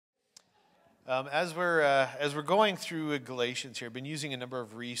As we're going through Galatians here, I've been using a number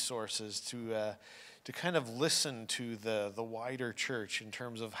of resources to kind of listen to the wider church in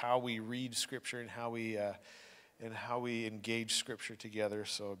terms of how we read Scripture and how we engage Scripture together.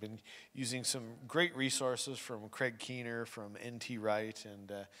 So I've been using some great resources from Craig Keener, from N.T. Wright, and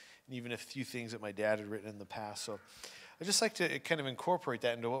even a few things that my dad had written in the past. So I just like to kind of incorporate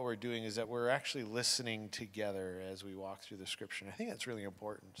that into what we're doing, is that we're actually listening together as we walk through the Scripture. And I think that's really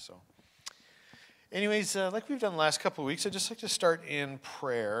important. So anyways, like we've done the last couple of weeks, I'd just like to start in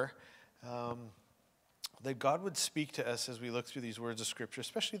prayer, that God would speak to us as we look through these words of Scripture,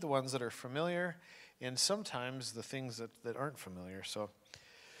 especially the ones that are familiar, and sometimes the things that aren't familiar. So,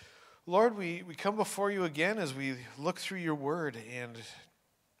 Lord, we come before you again as we look through your word,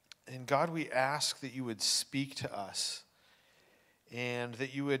 and God, we ask that you would speak to us, and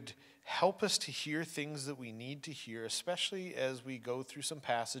that you would help us to hear things that we need to hear, especially as we go through some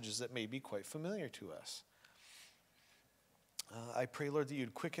passages that may be quite familiar to us. I pray, Lord, that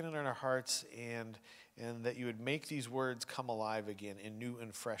you'd quicken it in our hearts, and that you would make these words come alive again in new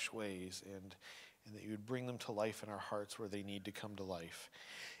and fresh ways, and that you would bring them to life in our hearts where they need to come to life.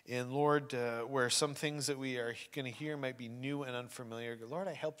 And Lord, where some things that we are going to hear might be new and unfamiliar, Lord,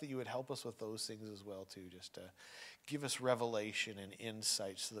 I hope that you would help us with those things as well too, just to give us revelation and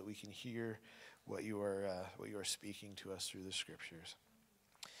insight so that we can hear what you are speaking to us through the Scriptures.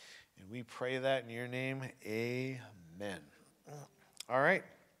 And we pray that in your name, amen. All right.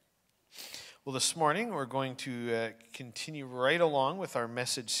 Well, this morning we're going to continue right along with our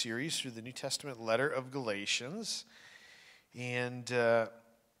message series through the New Testament letter of Galatians, and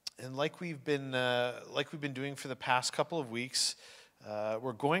like we've been doing for the past couple of weeks,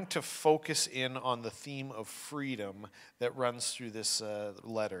 we're going to focus in on the theme of freedom that runs through this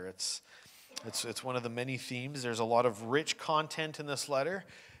letter. It's one of the many themes. There's a lot of rich content in this letter.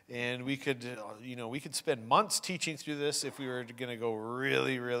 And we could spend months teaching through this if we were going to go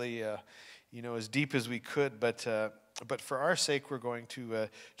really, really, as deep as we could. But for our sake, we're going to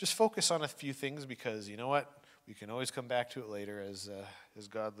just focus on a few things, because you know what, we can always come back to it later as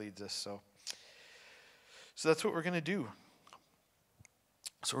God leads us. So that's what we're going to do.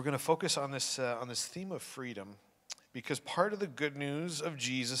 So we're going to focus on this theme of freedom, because part of the good news of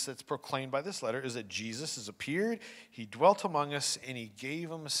Jesus that's proclaimed by this letter is that Jesus has appeared, he dwelt among us, and he gave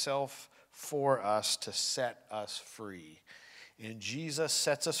himself for us to set us free. And Jesus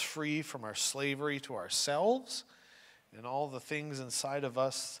sets us free from our slavery to ourselves and all the things inside of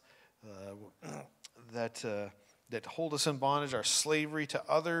us that hold us in bondage, our slavery to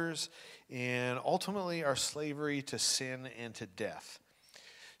others, and ultimately our slavery to sin and to death.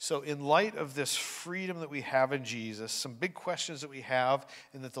 So in light of this freedom that we have in Jesus, some big questions that we have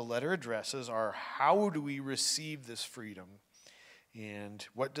and that the letter addresses are: how do we receive this freedom? And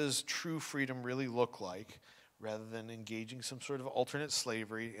what does true freedom really look like, rather than engaging some sort of alternate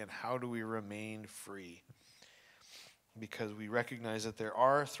slavery? And how do we remain free? Because we recognize that there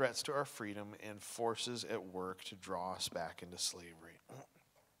are threats to our freedom and forces at work to draw us back into slavery.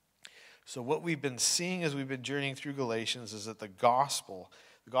 So what we've been seeing as we've been journeying through Galatians is that the gospel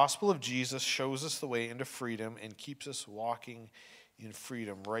of Jesus shows us the way into freedom and keeps us walking in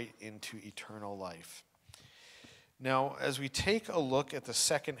freedom right into eternal life. Now, as we take a look at the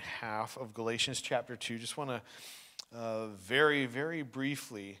second half of Galatians chapter 2, just want to very, very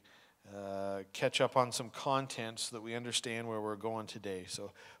briefly catch up on some content so that we understand where we're going today.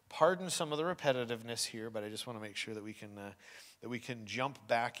 So pardon some of the repetitiveness here, but I just want to make sure that we can jump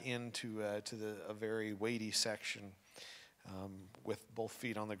back into a very weighty section with both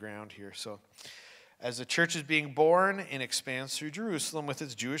feet on the ground here. So as the church is being born and expands through Jerusalem with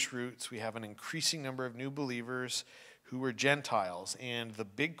its Jewish roots, we have an increasing number of new believers who were Gentiles. And the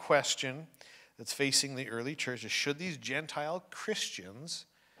big question that's facing the early church is, should these Gentile Christians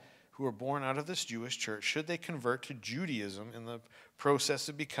who are born out of this Jewish church, should they convert to Judaism in the process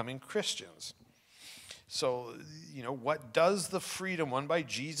of becoming Christians? So, what does the freedom won by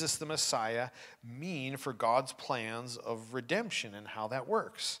Jesus the Messiah mean for God's plans of redemption and how that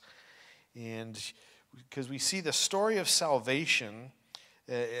works? And because we see the story of salvation,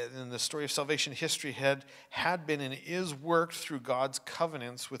 and the story of salvation history had been and is worked through God's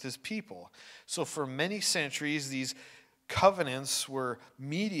covenants with his people. So for many centuries, these covenants were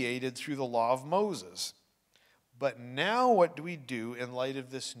mediated through the law of Moses. But now what do we do in light of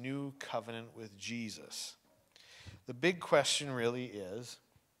this new covenant with Jesus? The big question really is,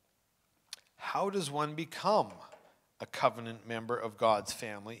 how does one become a covenant member of God's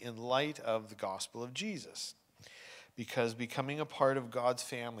family in light of the gospel of Jesus? Because becoming a part of God's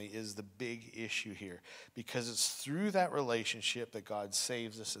family is the big issue here. Because it's through that relationship that God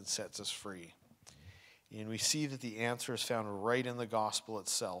saves us and sets us free. And we see that the answer is found right in the gospel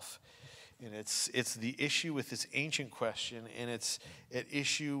itself. And it's the issue with this ancient question, and it's at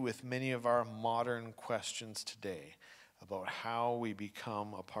issue with many of our modern questions today about how we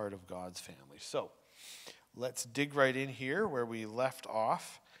become a part of God's family. So let's dig right in here where we left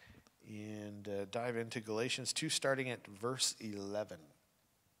off and dive into Galatians 2, starting at verse 11.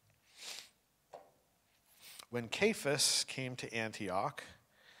 When Cephas came to Antioch,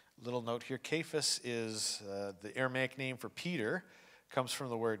 little note here, Cephas is the Aramaic name for Peter, comes from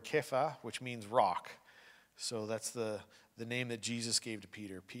the word Kepha, which means rock. So that's the name that Jesus gave to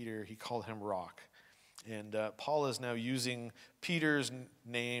Peter. Peter, he called him rock. And Paul is now using Peter's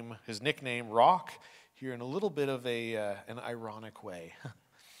name, his nickname, Rock, here in a little bit of an ironic way.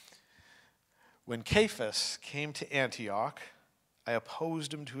 When Cephas came to Antioch, I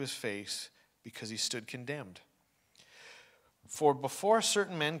opposed him to his face because he stood condemned. For before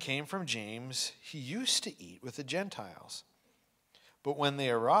certain men came from James, he used to eat with the Gentiles. But when they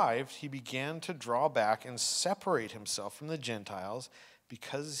arrived, he began to draw back and separate himself from the Gentiles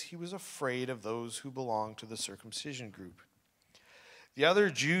because he was afraid of those who belonged to the circumcision group. The other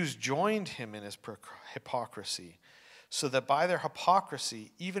Jews joined him in his hypocrisy, so that by their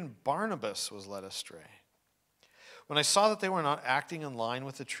hypocrisy, even Barnabas was led astray. When I saw that they were not acting in line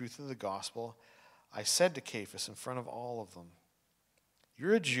with the truth of the gospel, I said to Cephas in front of all of them,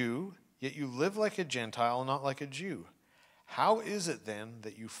 "You're a Jew, yet you live like a Gentile, not like a Jew. How is it then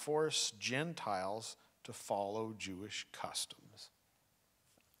that you force Gentiles to follow Jewish customs?"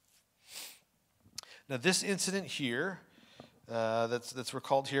 Now this incident here, that's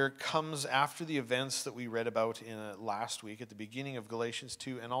recalled here, comes after the events that we read about in last week at the beginning of Galatians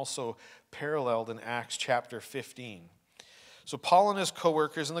 2, and also paralleled in Acts chapter 15. So Paul and his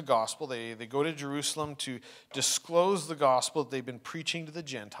co-workers in the gospel, they go to Jerusalem to disclose the gospel that they've been preaching to the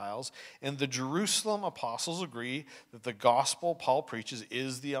Gentiles. And the Jerusalem apostles agree that the gospel Paul preaches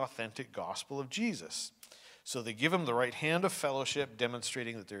is the authentic gospel of Jesus. So they give him the right hand of fellowship,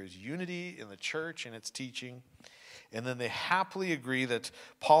 demonstrating that there is unity in the church and its teaching. And then they happily agree that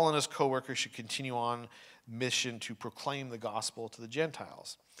Paul and his co-workers should continue on mission to proclaim the gospel to the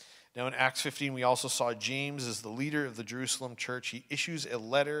Gentiles. Now in Acts 15, we also saw James as the leader of the Jerusalem church. He issues a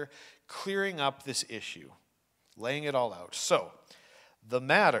letter clearing up this issue, laying it all out. So the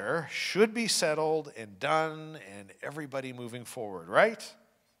matter should be settled and done and everybody moving forward, right?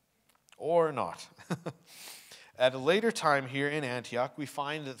 Or not. At a later time here in Antioch, we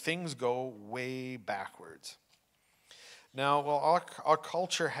find that things go way backwards. Now, while our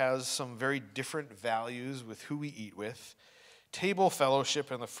culture has some very different values with who we eat with, table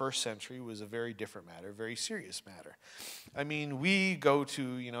fellowship in the first century was a very different matter, a very serious matter. I mean, we go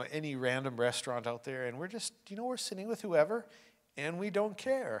to, any random restaurant out there and we're just, we're sitting with whoever and we don't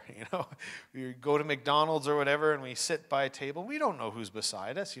care. We go to McDonald's or whatever and we sit by a table. We don't know who's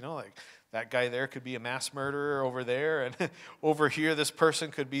beside us, like that guy there could be a mass murderer over there, and over here this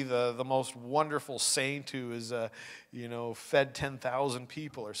person could be the most wonderful saint who is, fed 10,000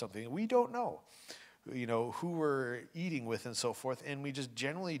 people or something. We don't know. Who we're eating with and so forth, and we just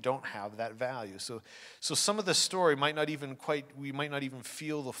generally don't have that value. So some of the story we might not even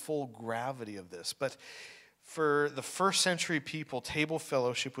feel the full gravity of this. But for the first century people, table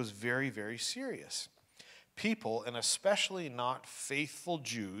fellowship was very, very serious. People, and especially not faithful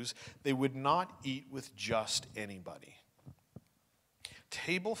Jews, they would not eat with just anybody.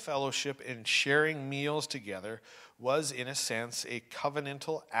 Table fellowship and sharing meals together was, in a sense, a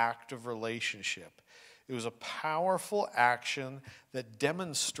covenantal act of relationship. It was a powerful action that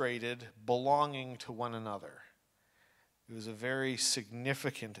demonstrated belonging to one another. It was a very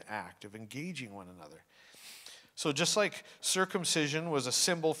significant act of engaging one another. So just like circumcision was a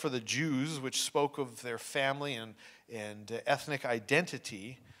symbol for the Jews, which spoke of their family and ethnic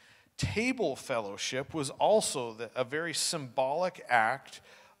identity, table fellowship was also a very symbolic act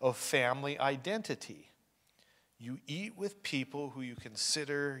of family identity. You eat with people who you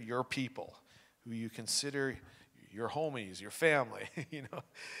consider your people, who you consider your homies, your family,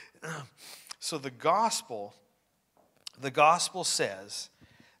 So the gospel says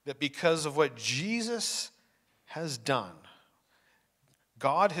that because of what Jesus has done,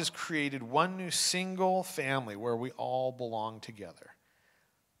 God has created one new single family where we all belong together.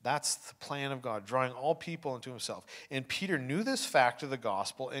 That's the plan of God, drawing all people into himself. And Peter knew this fact of the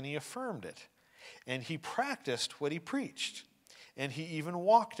gospel and he affirmed it. And he practiced what he preached. And he even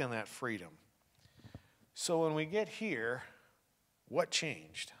walked in that freedom. So when we get here, what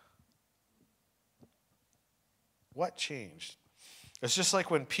changed? What changed? It's just like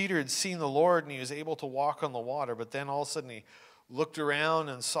when Peter had seen the Lord and he was able to walk on the water, but then all of a sudden he looked around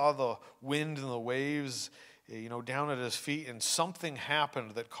and saw the wind and the waves, down at his feet, and something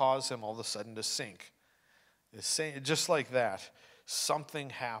happened that caused him all of a sudden to sink. Just like that, something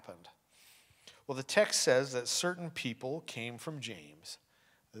happened. Well, the text says that certain people came from James.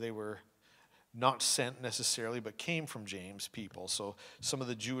 They were not sent necessarily, but came from James people, so some of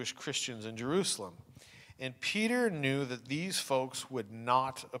the Jewish Christians in Jerusalem. And Peter knew that these folks would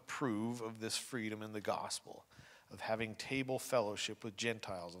not approve of this freedom in the gospel, of having table fellowship with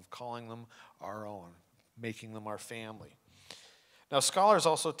Gentiles, of calling them our own, making them our family. Now, scholars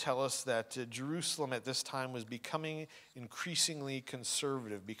also tell us that Jerusalem at this time was becoming increasingly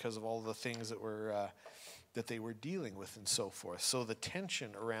conservative because of all the things that they were dealing with and so forth. So the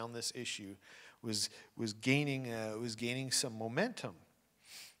tension around this issue was gaining some momentum.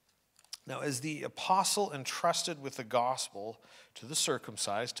 Now, as the apostle entrusted with the gospel to the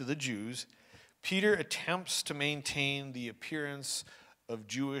circumcised, to the Jews, Peter attempts to maintain the appearance of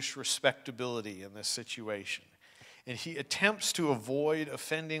Jewish respectability in this situation. And he attempts to avoid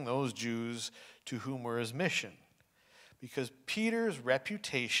offending those Jews to whom were his mission. Because Peter's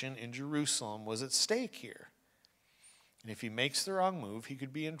reputation in Jerusalem was at stake here. And if he makes the wrong move, he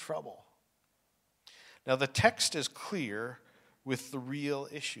could be in trouble. Now, the text is clear with the real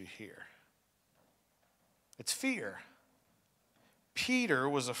issue here. It's fear. Peter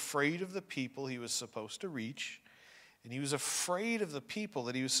was afraid of the people he was supposed to reach, and he was afraid of the people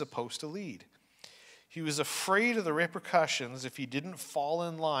that he was supposed to lead. He was afraid of the repercussions if he didn't fall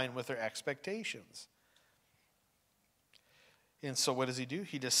in line with their expectations. And so what does he do?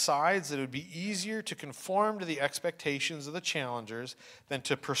 He decides that it would be easier to conform to the expectations of the challengers than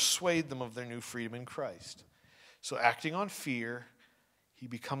to persuade them of their new freedom in Christ. So acting on fear, he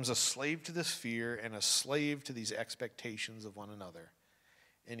becomes a slave to this fear and a slave to these expectations of one another.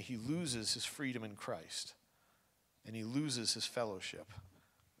 And he loses his freedom in Christ. And he loses his fellowship.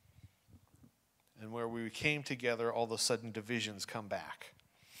 And where we came together, all of a sudden divisions come back.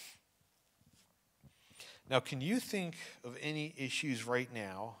 Now, can you think of any issues right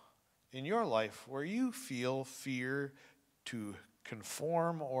now in your life where you feel fear to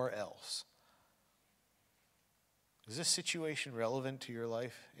conform or else? Is this situation relevant to your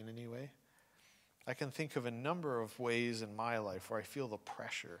life in any way? I can think of a number of ways in my life where I feel the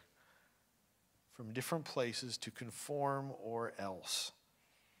pressure from different places to conform or else.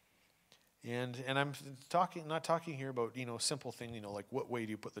 And I'm not talking here about, simple thing, like what way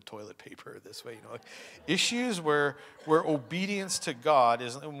do you put the toilet paper this way, like issues where obedience to God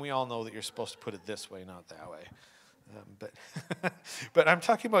is, and we all know that you're supposed to put it this way, not that way. But I'm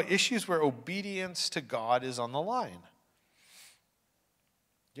talking about issues where obedience to God is on the line.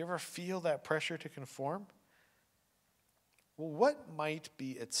 Do you ever feel that pressure to conform? Well, what might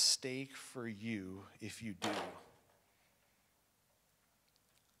be at stake for you if you do?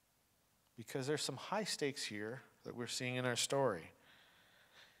 Because there's some high stakes here that we're seeing in our story.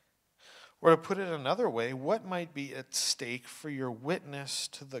 Or to put it another way, what might be at stake for your witness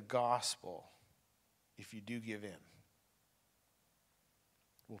to the gospel if you do give in?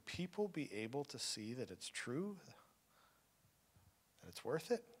 Will people be able to see that it's true? That it's worth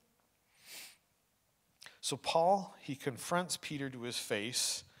it? So Paul, he confronts Peter to his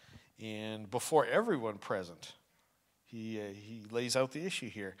face, and before everyone present, he lays out the issue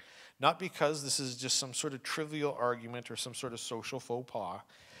here. Not because this is just some sort of trivial argument or some sort of social faux pas,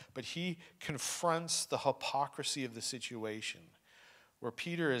 but he confronts the hypocrisy of the situation, where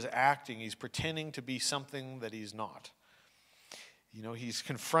Peter is acting, he's pretending to be something that he's not. He's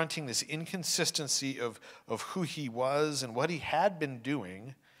confronting this inconsistency of who he was and what he had been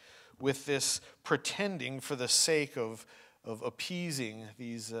doing with this pretending for the sake of appeasing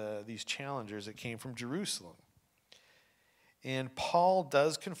these challengers that came from Jerusalem. And Paul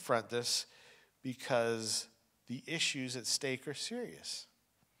does confront this because the issues at stake are serious.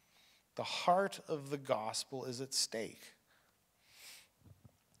 The heart of the gospel is at stake.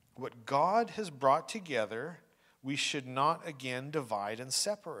 What God has brought together, we should not again divide and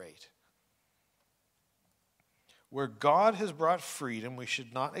separate. Where God has brought freedom, we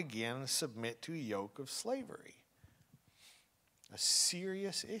should not again submit to a yoke of slavery. A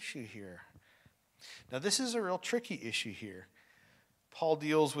serious issue here. Now, this is a real tricky issue here. Paul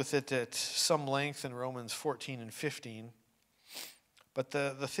deals with it at some length in Romans 14 and 15. But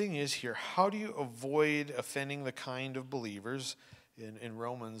the thing is here, how do you avoid offending the kind of believers, in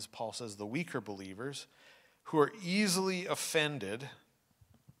Romans, Paul says the weaker believers, who are easily offended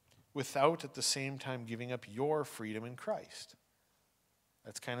without at the same time giving up your freedom in Christ?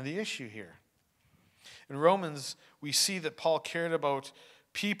 That's kind of the issue here. In Romans, we see that Paul cared about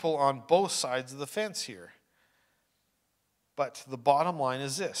people on both sides of the fence here. But the bottom line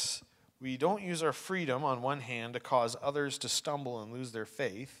is this. We don't use our freedom on one hand to cause others to stumble and lose their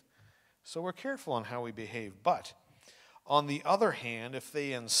faith, so we're careful on how we behave. But on the other hand, if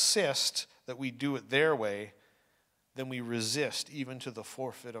they insist that we do it their way, then we resist even to the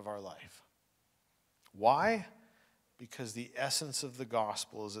forfeit of our life. Why? Because the essence of the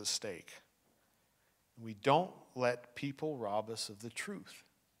gospel is at stake. We don't let people rob us of the truth.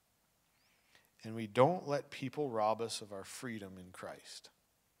 And we don't let people rob us of our freedom in Christ.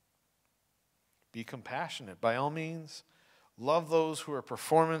 Be compassionate, by all means. Love those who are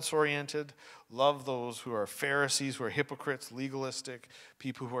performance-oriented. Love those who are Pharisees, who are hypocrites, legalistic,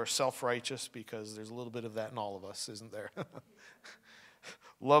 people who are self-righteous, because there's a little bit of that in all of us, isn't there?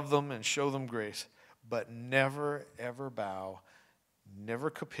 Love them and show them grace, but never, ever bow,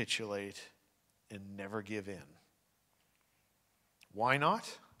 never capitulate, and never give in. Why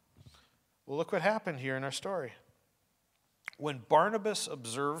not? Well, look what happened here in our story. When Barnabas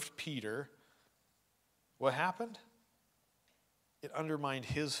observed Peter, what happened? It undermined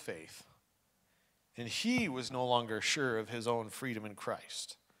his faith. And he was no longer sure of his own freedom in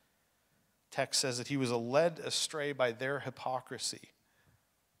Christ. Text says that he was led astray by their hypocrisy.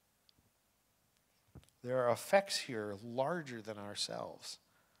 There are effects here larger than ourselves.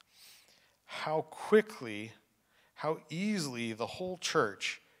 How quickly, how easily the whole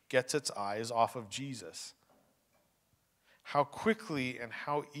church gets its eyes off of Jesus. How quickly and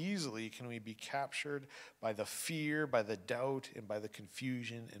how easily can we be captured by the fear, by the doubt, and by the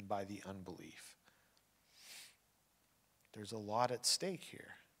confusion, and by the unbelief? There's a lot at stake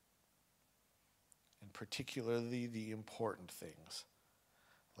here, and particularly the important things,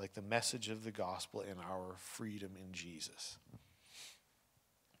 like the message of the gospel and our freedom in Jesus.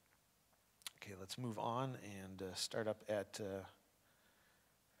 Okay, let's move on and start up at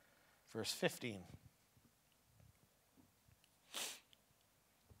verse 15.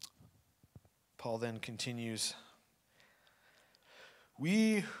 Paul then continues,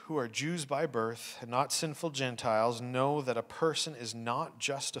 "We who are Jews by birth and not sinful Gentiles know that a person is not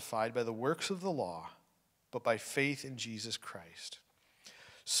justified by the works of the law, but by faith in Jesus Christ.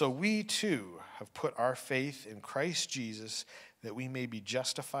 So we too have put our faith in Christ Jesus, that we may be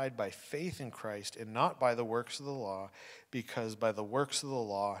justified by faith in Christ and not by the works of the law, because by the works of the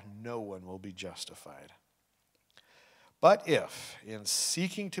law no one will be justified. But if, in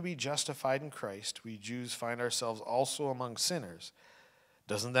seeking to be justified in Christ, we Jews find ourselves also among sinners,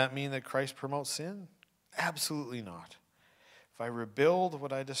 doesn't that mean that Christ promotes sin? Absolutely not. If I rebuild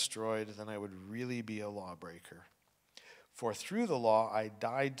what I destroyed, then I would really be a lawbreaker. For through the law I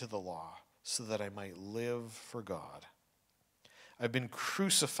died to the law, so that I might live for God. I've been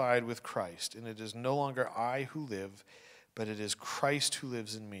crucified with Christ, and it is no longer I who live, but it is Christ who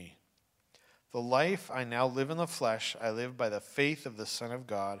lives in me. The life I now live in the flesh, I live by the faith of the Son of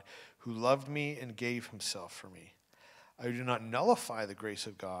God, who loved me and gave himself for me. I do not nullify the grace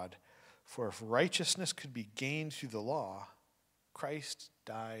of God, for if righteousness could be gained through the law, Christ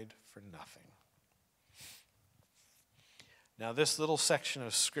died for nothing." Now, this little section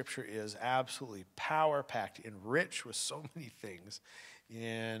of Scripture is absolutely power-packed and rich with so many things,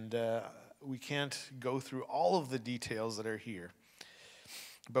 and we can't go through all of the details that are here.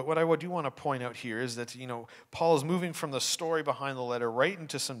 But what I do want to point out here is that, Paul is moving from the story behind the letter right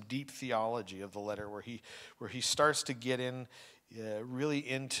into some deep theology of the letter, where he starts to get in really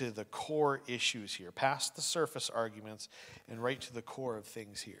into the core issues here, past the surface arguments and right to the core of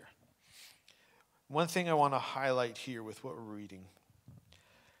things here. One thing I want to highlight here with what we're reading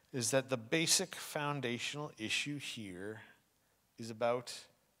is that the basic foundational issue here is about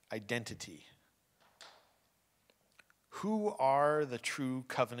identity. Who are the true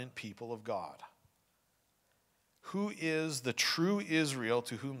covenant people of God? Who is the true Israel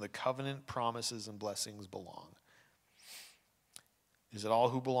to whom the covenant promises and blessings belong? Is it all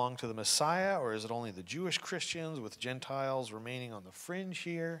who belong to the Messiah, or is it only the Jewish Christians with Gentiles remaining on the fringe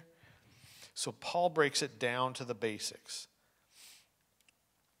here? So Paul breaks it down to the basics.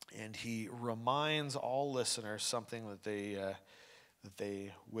 And he reminds all listeners something that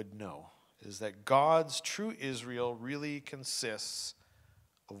they would know, is that God's true Israel really consists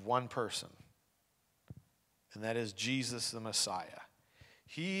of one person, and that is Jesus the Messiah.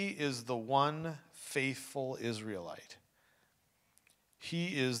 He is the one faithful Israelite.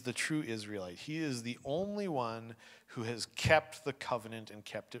 He is the true Israelite. He is the only one who has kept the covenant and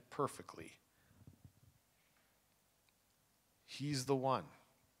kept it perfectly. He's the one.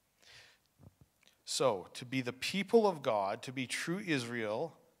 So, to be the people of God, to be true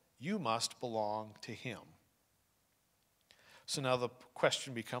Israel, you must belong to him. So now the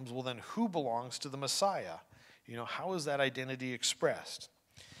question becomes, well then, who belongs to the Messiah? How is that identity expressed?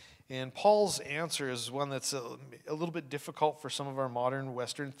 And Paul's answer is one that's a little bit difficult for some of our modern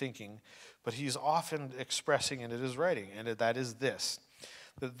Western thinking, but he's often expressing it in his writing, and that is this,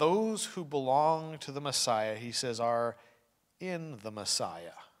 that those who belong to the Messiah, he says, are in the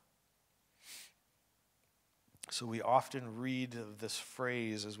Messiah. So we often read this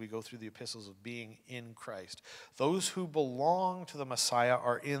phrase as we go through the epistles of being in Christ. Those who belong to the Messiah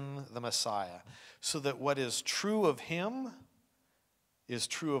are in the Messiah, so that what is true of him is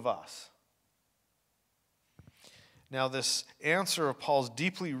true of us. Now, this answer of Paul's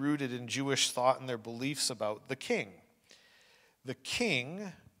deeply rooted in Jewish thought and their beliefs about the king. The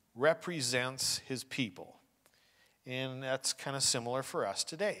king represents his people. And that's kind of similar for us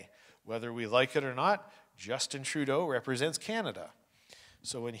today. Whether we like it or not, Justin Trudeau represents Canada.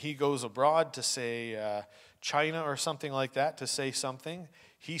 So when he goes abroad to say China or something like that, to say something,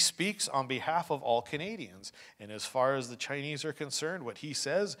 he speaks on behalf of all Canadians. And as far as the Chinese are concerned, what he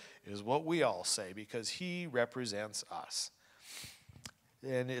says is what we all say, because he represents us.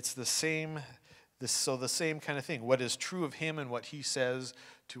 And it's the same kind of thing. What is true of him and what he says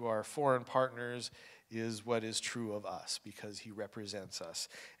to our foreign partners is what is true of us, because he represents us.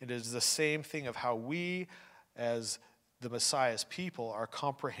 It is the same thing of how we, as the Messiah's people, are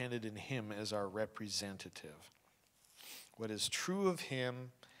comprehended in him as our representative. What is true of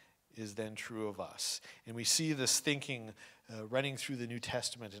him is then true of us. And we see this thinking running through the New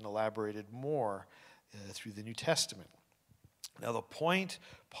Testament and elaborated more through the New Testament. Now, the point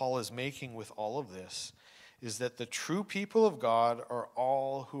Paul is making with all of this is that the true people of God are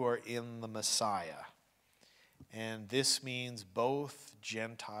all who are in the Messiah. And this means both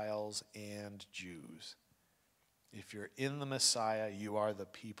Gentiles and Jews. If you're in the Messiah, you are the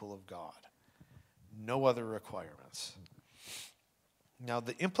people of God. No other requirements. Now,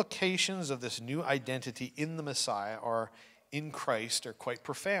 the implications of this new identity in the Messiah or in Christ are quite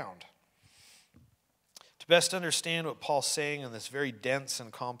profound. To best understand what Paul's saying in this very dense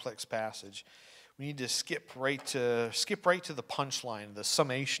and complex passage, we need to skip right to the punchline, the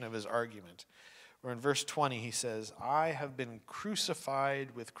summation of his argument. Where in verse 20 he says, I have been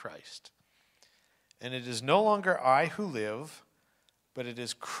crucified with Christ, and it is no longer I who live, but it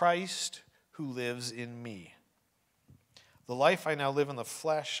is Christ who lives in me. The life I now live in the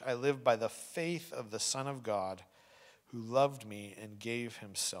flesh, I live by the faith of the Son of God, who loved me and gave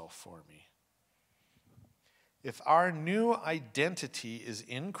himself for me. If our new identity is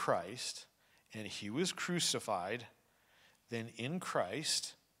in Christ, and he was crucified, then in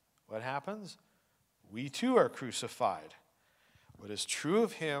Christ, what happens? We too are crucified. What is true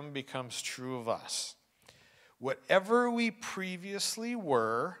of him becomes true of us. Whatever we previously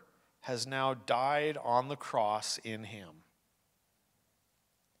were has now died on the cross in him.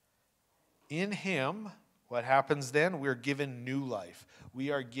 In him, what happens then? We're given new life.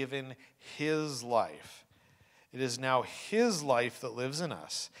 We are given his life. It is now his life that lives in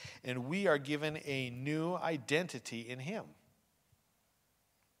us, and we are given a new identity in him.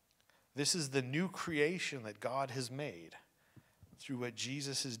 This is the new creation that God has made through what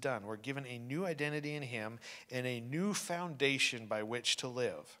Jesus has done. We're given a new identity in him and a new foundation by which to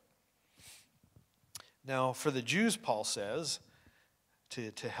live. Now, for the Jews, Paul says,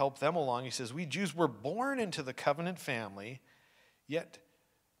 to help them along, he says, we Jews were born into the covenant family, yet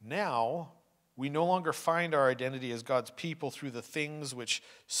now we no longer find our identity as God's people through the things which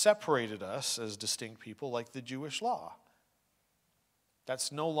separated us as distinct people, like the Jewish law.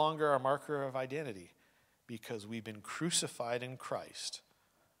 That's no longer a marker of identity, because we've been crucified in Christ.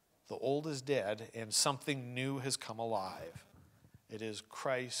 The old is dead, and something new has come alive. It is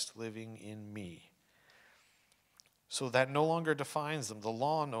Christ living in me. So that no longer defines them. The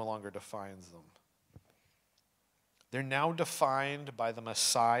law no longer defines them. They're now defined by the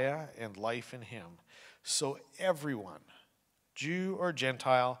Messiah and life in him. So everyone, Jew or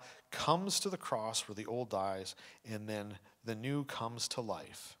Gentile, comes to the cross where the old dies, and then the new comes to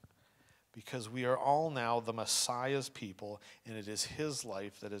life. Because we are all now the Messiah's people, and it is his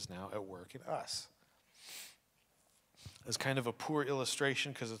life that is now at work in us. As kind of a poor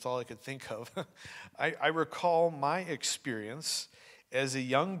illustration, because it's all I could think of, I recall my experience as a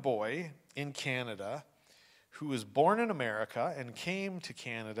young boy in Canada who was born in America and came to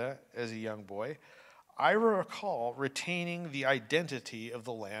Canada as a young boy. I recall retaining the identity of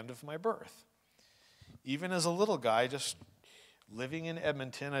the land of my birth. Even as a little guy, just living in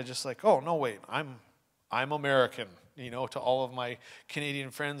Edmonton, I just like, oh, no, wait, I'm American, to all of my Canadian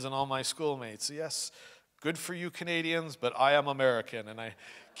friends and all my schoolmates. Yes, good for you Canadians, but I am American. And I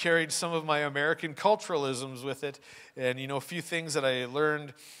carried some of my American culturalisms with it. And, a few things that I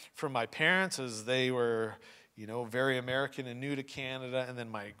learned from my parents as they were, very American and new to Canada, and then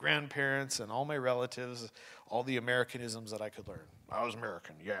my grandparents and all my relatives, all the Americanisms that I could learn. I was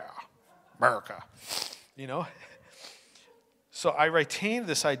American, yeah, America, So I retained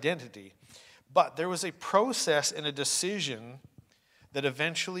this identity, but there was a process and a decision that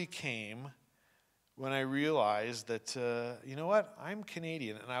eventually came when I realized that, I'm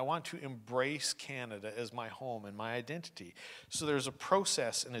Canadian and I want to embrace Canada as my home and my identity. So there's a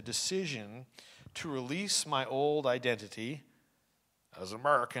process and a decision to release my old identity as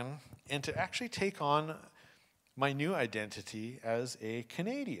American and to actually take on my new identity as a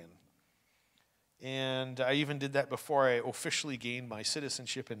Canadian. And I even did that before I officially gained my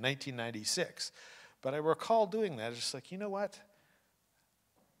citizenship in 1996. But I recall doing that. It's just like, you know what?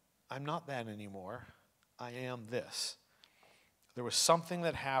 I'm not that anymore. I am this. There was something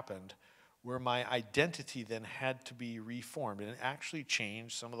that happened where my identity then had to be reformed, and it actually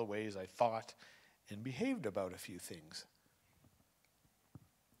changed some of the ways I thought and behaved about a few things.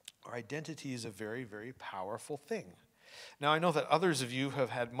 Our identity is a very, very powerful thing. Now, I know that others of you have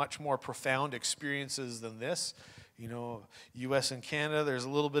had much more profound experiences than this. U.S. and Canada, there's a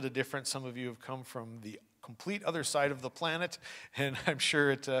little bit of difference. Some of you have come from the complete other side of the planet, and I'm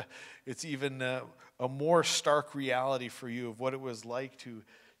sure it's even a more stark reality for you of what it was like to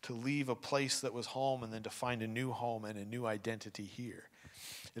leave a place that was home and then to find a new home and a new identity here.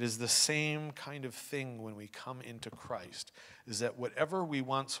 It is the same kind of thing when we come into Christ, is that whatever we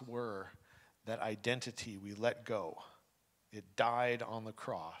once were, that identity we let go. It died on the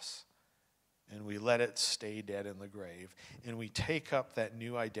cross, and we let it stay dead in the grave. And we take up that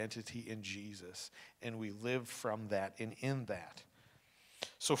new identity in Jesus, and we live from that and in that.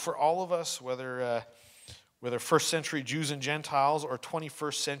 So for all of us, whether first century Jews and Gentiles or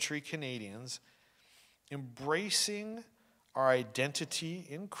 21st century Canadians, embracing our identity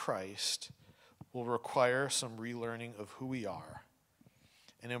in Christ will require some relearning of who we are.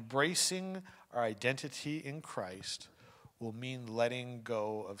 And embracing our identity in Christ will mean letting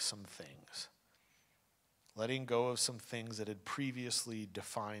go of some things. Letting go of some things that had previously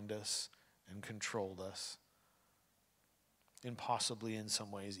defined us and controlled us, and possibly in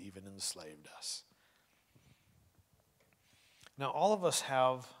some ways even enslaved us. Now, all of us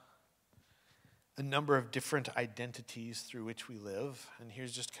have a number of different identities through which we live, and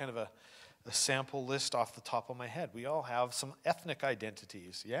here's just kind of a sample list off the top of my head. We all have some ethnic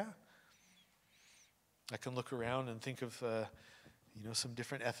identities, yeah? I can look around and think of some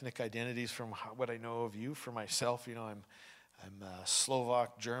different ethnic identities from what I know of you. For myself, I'm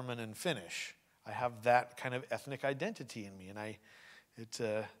Slovak, German, and Finnish. I have that kind of ethnic identity in me, and it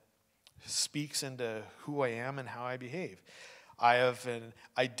speaks into who I am and how I behave. I have an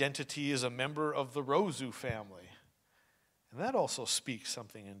identity as a member of the Rousu family, and that also speaks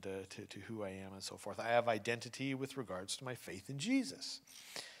something into to who I am and so forth. I have identity with regards to my faith in Jesus,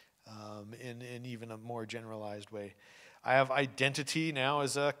 in even a more generalized way. I have identity now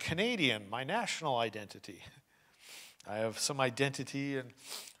as a Canadian, my national identity. I have some identity and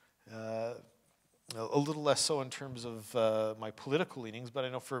a little less so in terms of my political leanings, but I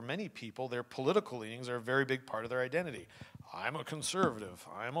know for many people, their political leanings are a very big part of their identity. I'm a conservative,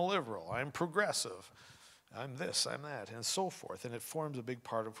 I'm a liberal, I'm progressive, I'm this, I'm that, and so forth, and it forms a big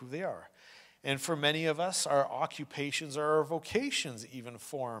part of who they are. And for many of us, our occupations or our vocations even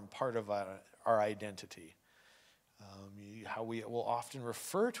form part of our identity. How we will often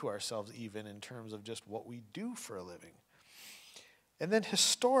refer to ourselves even in terms of just what we do for a living. And then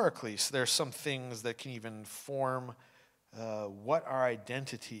historically, so there's some things that can even form what our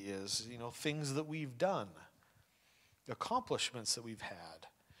identity is, things that we've done, accomplishments that we've had,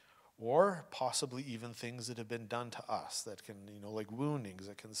 or possibly even things that have been done to us that can, like woundings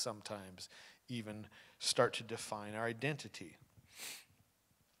that can sometimes even start to define our identity.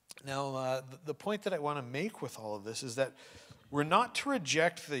 Now, the point that I want to make with all of this is that we're not to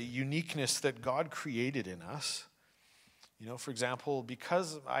reject the uniqueness that God created in us. For example,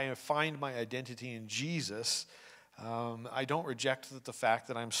 because I find my identity in Jesus, I don't reject the fact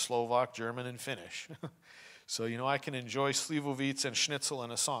that I'm Slovak, German, and Finnish. So, I can enjoy slivovitz and schnitzel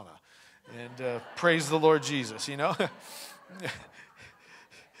in a sauna. And praise the Lord Jesus,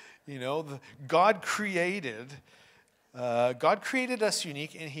 God created us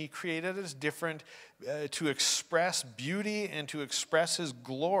unique, and He created us different to express beauty and to express His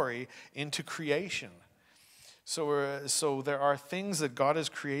glory into creation. So there are things that God has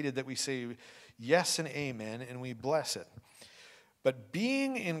created that we say yes and amen, and we bless it. But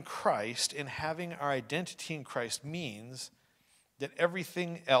being in Christ and having our identity in Christ means that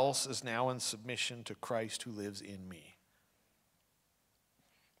everything else is now in submission to Christ who lives in me.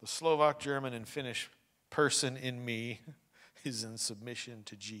 The Slovak, German, and Finnish person in me is in submission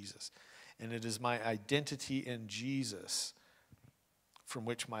to Jesus. And it is my identity in Jesus from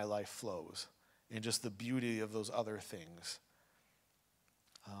which my life flows. And just the beauty of those other things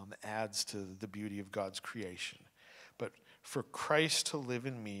adds to the beauty of God's creation. But for Christ to live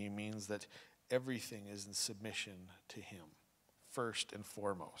in me means that everything is in submission to him, first and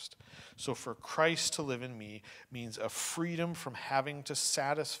foremost. So for Christ to live in me means a freedom from having to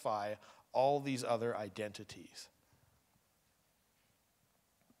satisfy all these other identities.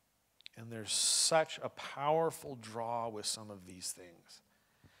 And there's such a powerful draw with some of these things.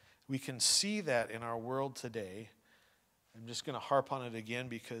 We can see that in our world today. I'm just going to harp on it again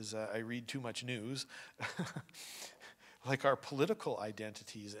because I read too much news. Like our political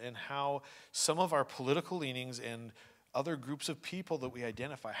identities and how some of our political leanings and other groups of people that we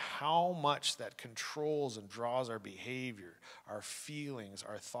identify, how much that controls and draws our behavior, our feelings,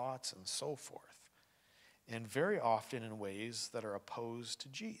 our thoughts, and so forth. And very often in ways that are opposed to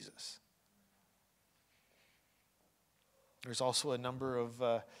Jesus. There's also a number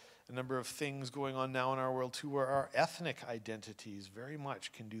of things going on now in our world too, where our ethnic identities very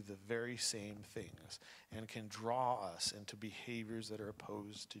much can do the very same things and can draw us into behaviors that are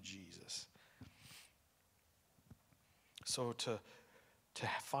opposed to Jesus. So to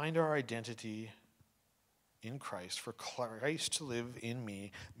find our identity in Christ, for Christ to live in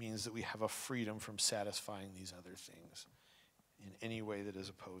me, means that we have a freedom from satisfying these other things in any way that is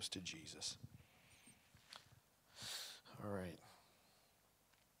opposed to Jesus. All right.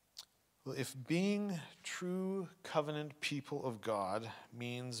 Well, if being true covenant people of God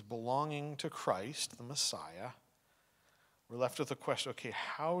means belonging to Christ, the Messiah, we're left with the question, okay,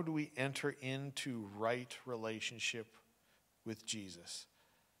 how do we enter into right relationship with Jesus,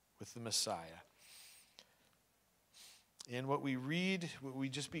 with the Messiah? And what we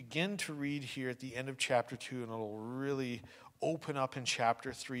just begin to read here at the end of chapter 2, and it'll really open up in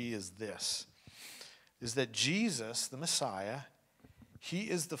chapter 3, is this, is that Jesus, the Messiah, he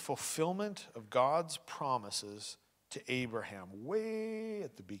is the fulfillment of God's promises to Abraham way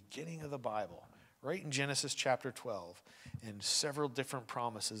at the beginning of the Bible, right in Genesis chapter 12, and several different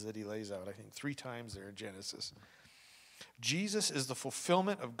promises that he lays out, I think 3 times there in Genesis. Jesus is the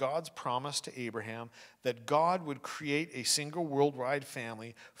fulfillment of God's promise to Abraham that God would create a single worldwide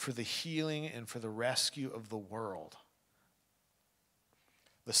family for the healing and for the rescue of the world.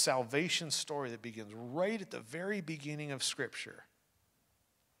 The salvation story that begins right at the very beginning of Scripture.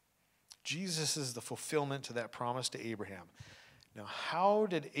 Jesus is the fulfillment to that promise to Abraham. Now, how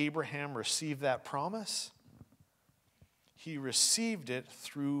did Abraham receive that promise? He received it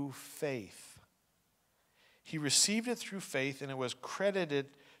through faith. He received it through faith, and it was credited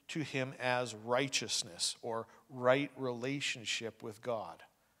to him as righteousness or right relationship with God.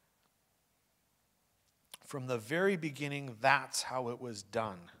 From the very beginning, that's how it was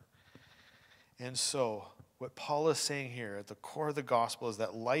done. And so, what Paul is saying here at the core of the gospel is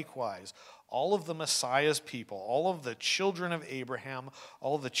that likewise, all of the Messiah's people, all of the children of Abraham,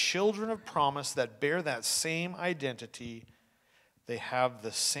 all of the children of promise that bear that same identity, they have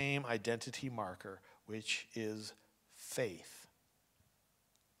the same identity marker, which is faith.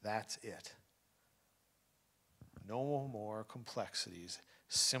 That's it. No more complexities.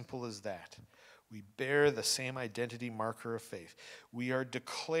 Simple as that. We bear the same identity marker of faith. We are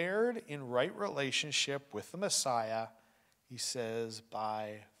declared in right relationship with the Messiah, he says,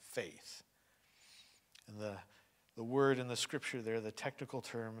 by faith. And the word in the scripture there, the technical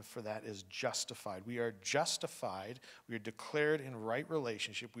term for that is justified. We are justified. We are declared in right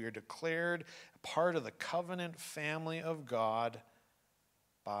relationship. We are declared part of the covenant family of God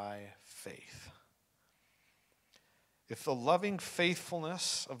by faith. If the loving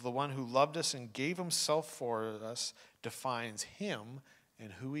faithfulness of the one who loved us and gave himself for us defines him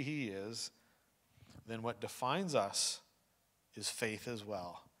and who he is, then what defines us is faith as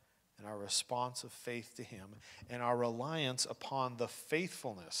well, and our response of faith to him, and our reliance upon the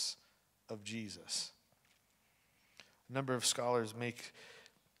faithfulness of Jesus. A number of scholars make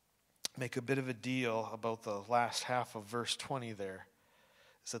a bit of a deal about the last half of verse 20 there.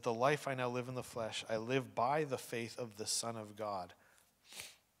 Is that the life I now live in the flesh, I live by the faith of the Son of God.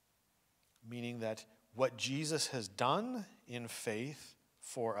 Meaning that what Jesus has done in faith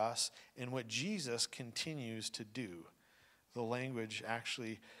for us and what Jesus continues to do. The language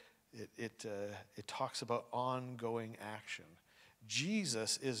actually, it talks about ongoing action.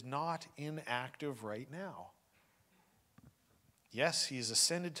 Jesus is not inactive right now. Yes, he's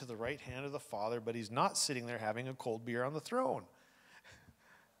ascended to the right hand of the Father, but he's not sitting there having a cold beer on the throne.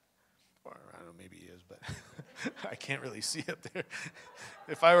 Or I don't know, maybe he is, but I can't really see up there.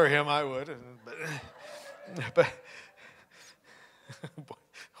 If I were him, I would. But but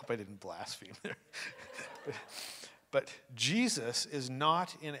hope I didn't blaspheme there. But Jesus is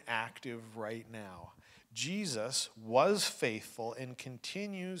not inactive right now. Jesus was faithful and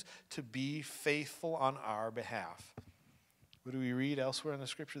continues to be faithful on our behalf. What do we read elsewhere in the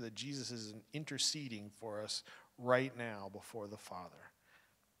scripture? That Jesus is interceding for us right now before the Father.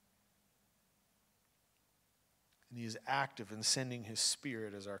 And he is active in sending his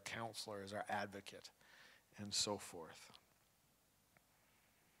Spirit as our counselor, as our advocate, and so forth.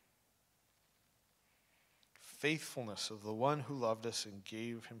 Faithfulness of the one who loved us and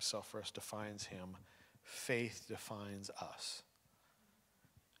gave himself for us defines him. Faith defines us.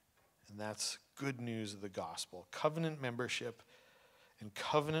 And that's good news of the gospel. Covenant membership and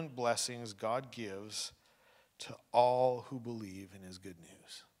covenant blessings God gives to all who believe in his good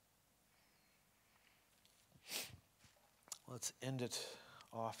news. Let's end it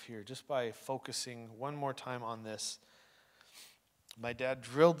off here just by focusing one more time on this. My dad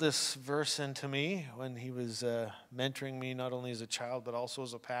drilled this verse into me when he was mentoring me, not only as a child, but also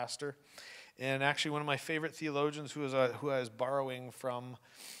as a pastor. And actually one of my favorite theologians who I was borrowing from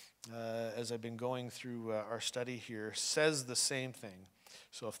as I've been going through our study here says the same thing.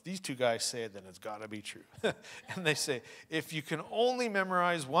 So if these two guys say it, then it's got to be true. And they say, if you can only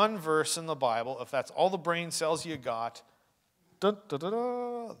memorize one verse in the Bible, if that's all the brain cells you got,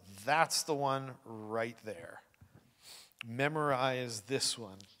 that's the one right there. Memorize this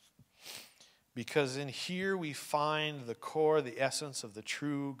one. Because in here we find the core, the essence of the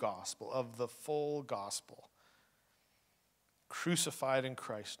true gospel, of the full gospel. Crucified in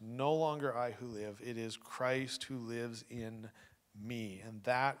Christ, no longer I who live, it is Christ who lives in me. And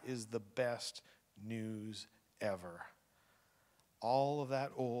that is the best news ever. All of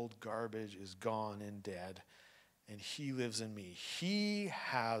that old garbage is gone and dead, and he lives in me. He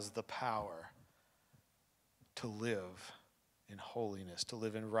has the power to live in holiness, to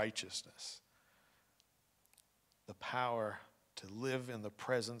live in righteousness. The power to live in the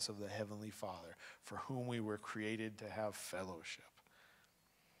presence of the Heavenly Father, for whom we were created to have fellowship.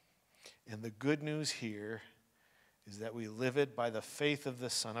 And the good news here is that we live it by the faith of the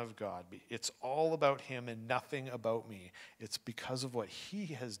Son of God. It's all about him and nothing about me. It's because of what he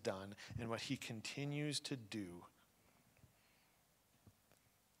has done and what he continues to do.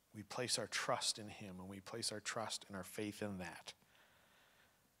 We place our trust in him, and we place our trust and our faith in that.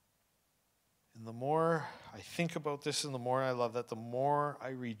 And the more I think about this and the more I love that, the more I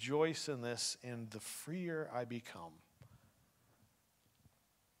rejoice in this and the freer I become.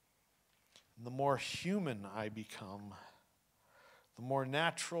 And the more human I become, the more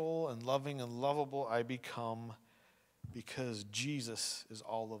natural and loving and lovable I become, because Jesus is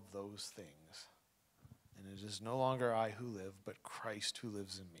all of those things. And it is no longer I who live, but Christ who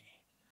lives in me.